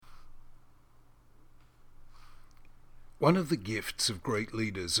One of the gifts of great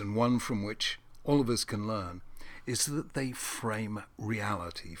leaders, and one from which all of us can learn, is that they frame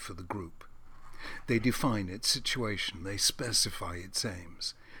reality for the group. They define its situation, they specify its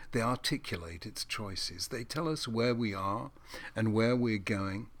aims, they articulate its choices, they tell us where we are and where we're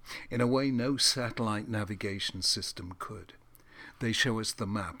going in a way no satellite navigation system could. They show us the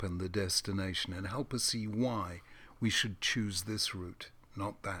map and the destination and help us see why we should choose this route,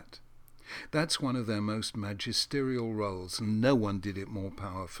 not that. That's one of their most magisterial roles, and no one did it more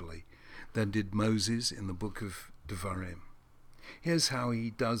powerfully than did Moses in the book of Devarim. Here's how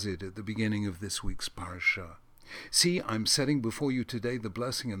he does it at the beginning of this week's parashah. See, I'm setting before you today the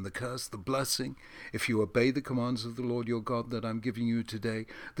blessing and the curse. The blessing, if you obey the commands of the Lord your God that I'm giving you today.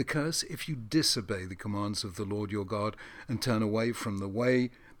 The curse, if you disobey the commands of the Lord your God and turn away from the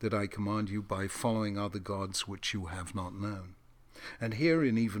way that I command you by following other gods which you have not known. And here,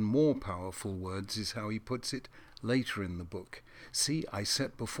 in even more powerful words, is how he puts it later in the book. See, I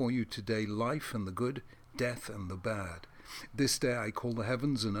set before you today life and the good, death and the bad. This day I call the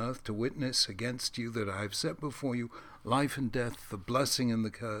heavens and earth to witness against you that I have set before you life and death, the blessing and the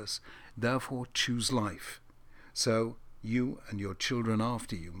curse. Therefore choose life, so you and your children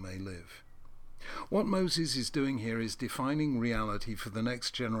after you may live. What Moses is doing here is defining reality for the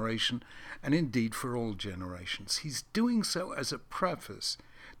next generation, and indeed for all generations. He's doing so as a preface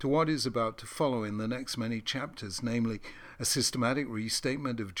to what is about to follow in the next many chapters, namely a systematic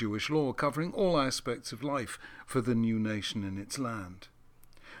restatement of Jewish law covering all aspects of life for the new nation in its land.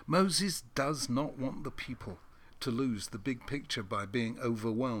 Moses does not want the people to lose the big picture by being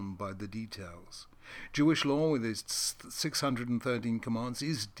overwhelmed by the details. Jewish law, with its 613 commands,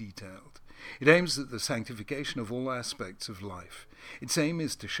 is detailed. It aims at the sanctification of all aspects of life. Its aim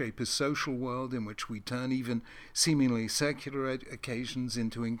is to shape a social world in which we turn even seemingly secular occasions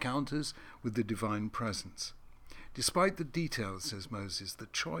into encounters with the divine presence. Despite the details, says Moses, the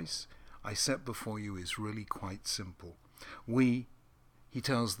choice I set before you is really quite simple. We, he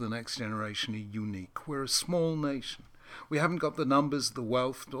tells the next generation, are unique. We're a small nation. We haven't got the numbers, the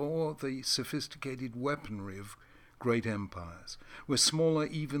wealth, or the sophisticated weaponry of great empires. We're smaller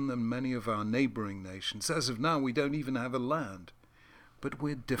even than many of our neighboring nations. As of now, we don't even have a land. But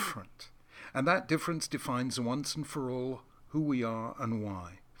we're different. And that difference defines once and for all who we are and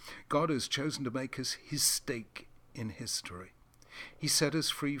why. God has chosen to make us his stake in history. He set us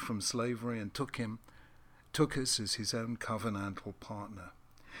free from slavery and took us as his own covenantal partner.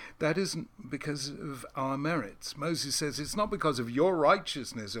 That isn't because of our merits. Moses says it's not because of your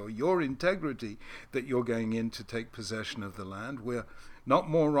righteousness or your integrity that you're going in to take possession of the land. We're not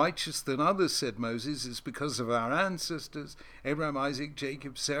more righteous than others, said Moses. It's because of our ancestors, Abraham, Isaac,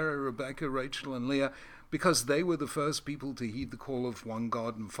 Jacob, Sarah, Rebekah, Rachel, and Leah, because they were the first people to heed the call of one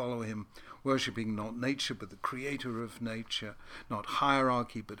God and follow him, worshipping not nature but the creator of nature, not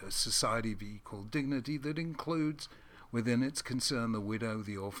hierarchy but a society of equal dignity that includes within its concern the widow,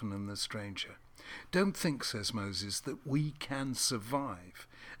 the orphan, and the stranger. Don't think, says Moses, that we can survive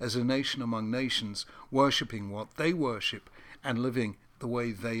as a nation among nations, worshipping what they worship and living the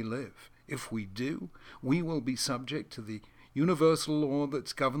way they live. If we do, we will be subject to the universal law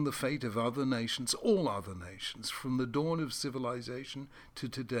that's governed the fate of other nations, all other nations, from the dawn of civilization to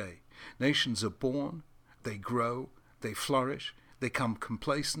today. Nations are born, they grow, they flourish, they become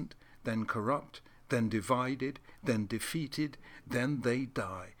complacent, then corrupt, then divided, then defeated, then they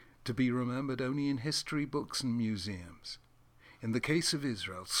die, to be remembered only in history books and museums. In the case of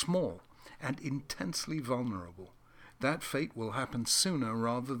Israel, small and intensely vulnerable, that fate will happen sooner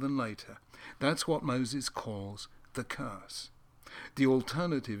rather than later. That's what Moses calls the curse. The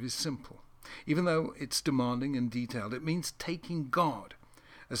alternative is simple. Even though it's demanding and detailed, it means taking God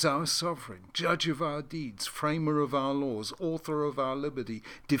as our sovereign, judge of our deeds, framer of our laws, author of our liberty,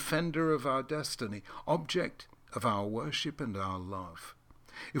 defender of our destiny, object of our worship and our love.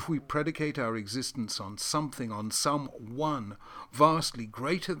 If we predicate our existence on something, on someone vastly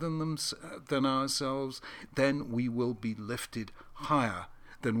greater than ourselves, then we will be lifted higher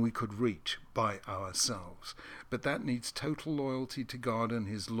than we could reach by ourselves. But that needs total loyalty to God and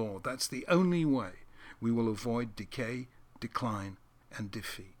his law. That's the only way we will avoid decay, decline, and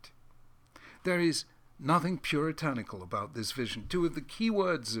defeat. There is nothing puritanical about this vision. Two of the key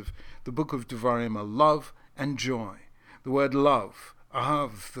words of the book of Devarim are love and joy. The word love,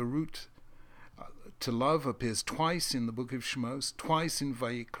 ahav, the root to love, appears twice in the book of Shemos, twice in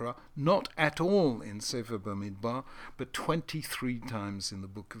Vayikra, not at all in Sefer Bamidbar, but 23 times in the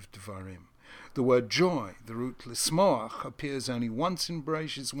book of Devarim. The word joy, the root lismoach, appears only once in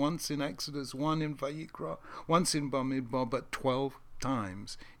Bereshit, once in Exodus, one in Vayikra, once in Bamidbar, but 12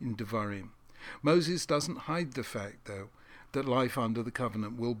 times in Devarim. Moses doesn't hide the fact, though, that life under the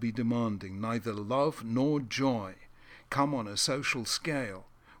covenant will be demanding. Neither love nor joy come on a social scale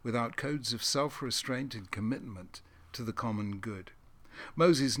without codes of self-restraint and commitment to the common good.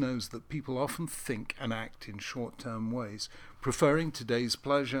 Moses knows that people often think and act in short-term ways, preferring today's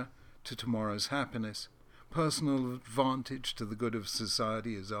pleasure to tomorrow's happiness, personal advantage to the good of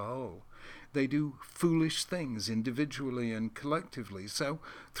society as a whole. They do foolish things individually and collectively. So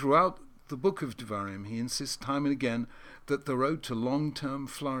throughout the book of Devarim, he insists time and again that the road to long-term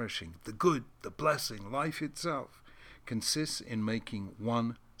flourishing, the good, the blessing, life itself, consists in making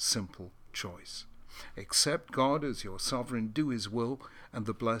one simple choice. Accept God as your sovereign, do his will, and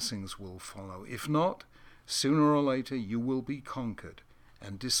the blessings will follow. If not, sooner or later you will be conquered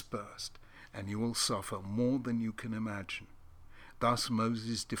and dispersed, and you will suffer more than you can imagine. Thus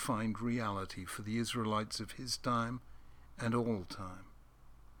Moses defined reality for the Israelites of his time and all time.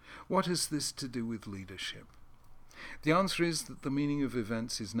 What has this to do with leadership? The answer is that the meaning of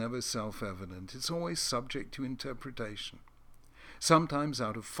events is never self-evident. It's always subject to interpretation. Sometimes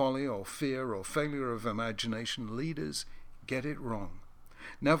out of folly or fear or failure of imagination, leaders get it wrong.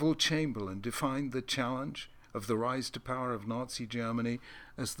 Neville Chamberlain defined the challenge of the rise to power of Nazi Germany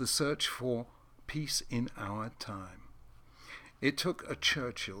as the search for peace in our time. It took a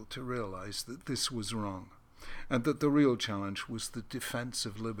Churchill to realize that this was wrong, and that the real challenge was the defense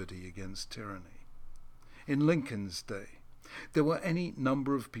of liberty against tyranny. In Lincoln's day, there were any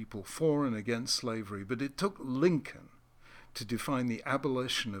number of people for and against slavery, but it took Lincoln to define the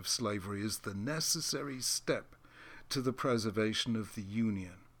abolition of slavery as the necessary step to the preservation of the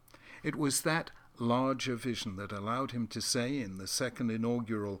Union. It was that larger vision that allowed him to say in the second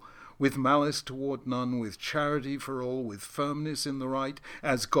inaugural, "With malice toward none, with charity for all, with firmness in the right,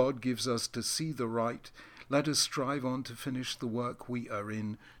 as God gives us to see the right, let us strive on to finish the work we are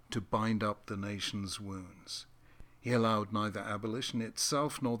in, to bind up the nation's wounds." He allowed neither abolition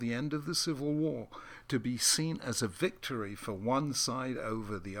itself nor the end of the Civil War to be seen as a victory for one side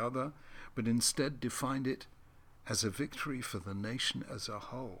over the other, but instead defined it as a victory for the nation as a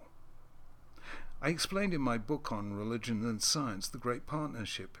whole. I explained in my book on religion and science, The Great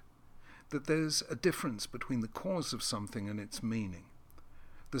Partnership, that there's a difference between the cause of something and its meaning.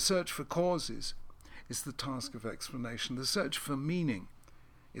 The search for causes is the task of explanation. The search for meaning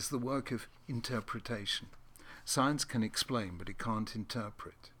is the work of interpretation. Science can explain, but it can't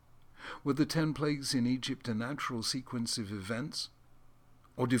interpret. Were the 10 plagues in Egypt a natural sequence of events,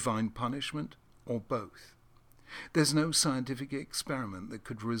 or divine punishment, or both? There's no scientific experiment that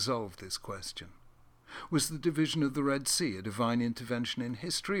could resolve this question. Was the division of the Red Sea a divine intervention in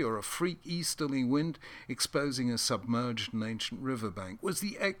history, or a freak easterly wind exposing a submerged and ancient riverbank? Was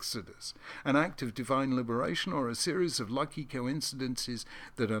the Exodus an act of divine liberation, or a series of lucky coincidences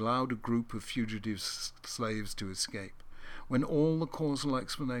that allowed a group of fugitive slaves to escape? When all the causal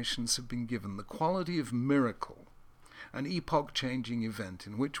explanations have been given, the quality of miracle, an epoch-changing event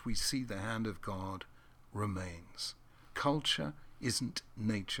in which we see the hand of God, remains. Culture isn't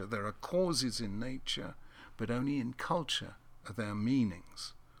nature. There are causes in nature, but only in culture are there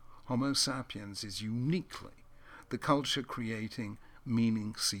meanings. Homo sapiens is uniquely the culture-creating,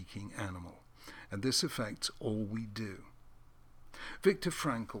 meaning-seeking animal, and this affects all we do. Viktor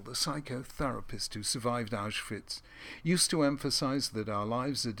Frankl, the psychotherapist who survived Auschwitz, used to emphasize that our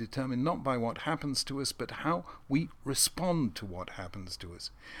lives are determined not by what happens to us, but how we respond to what happens to us.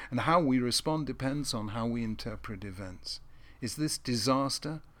 And how we respond depends on how we interpret events. Is this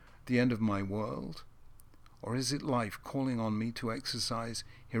disaster the end of my world? Or is it life calling on me to exercise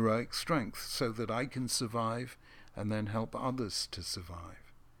heroic strength so that I can survive and then help others to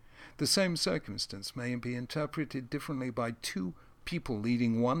survive? The same circumstance may be interpreted differently by two people,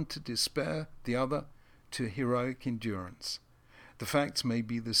 leading one to despair, the other to heroic endurance. The facts may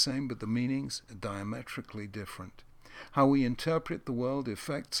be the same, but the meanings are diametrically different. How we interpret the world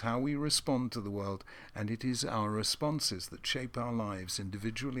affects how we respond to the world, and it is our responses that shape our lives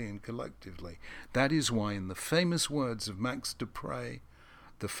individually and collectively. That is why, in the famous words of Max de Pree,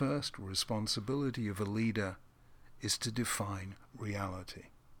 the first responsibility of a leader is to define reality.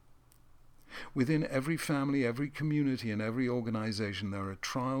 Within every family, every community, and every organization, there are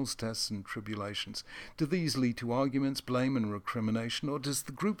trials, tests, and tribulations. Do these lead to arguments, blame, and recrimination, or does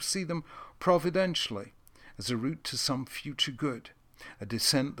the group see them providentially as a route to some future good, a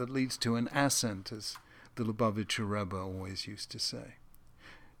descent that leads to an ascent, as the Lubavitcher Rebbe always used to say?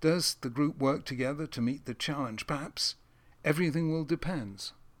 Does the group work together to meet the challenge? Perhaps everything will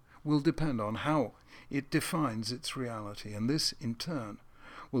depend on how it defines its reality, and this, in turn,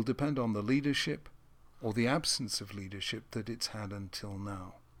 will depend on the leadership or the absence of leadership that it's had until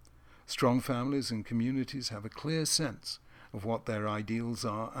now. Strong families and communities have a clear sense of what their ideals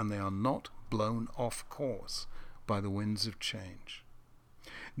are, and they are not blown off course by the winds of change.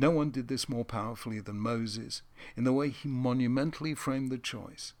 No one did this more powerfully than Moses in the way he monumentally framed the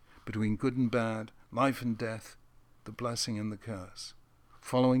choice between good and bad, life and death, the blessing and the curse,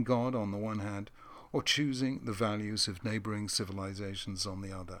 following God on the one hand, or choosing the values of neighboring civilizations on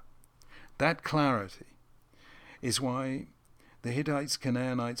the other. That clarity is why the Hittites,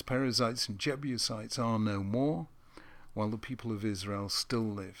 Canaanites, Perizzites, and Jebusites are no more, while the people of Israel still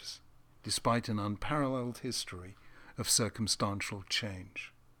lives, despite an unparalleled history of circumstantial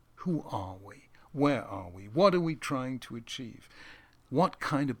change. Who are we? Where are we? What are we trying to achieve? What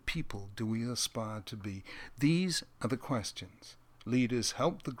kind of people do we aspire to be? These are the questions leaders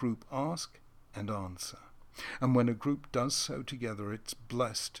help the group ask and answer. And when a group does so together, it's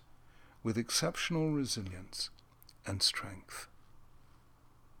blessed with exceptional resilience and strength.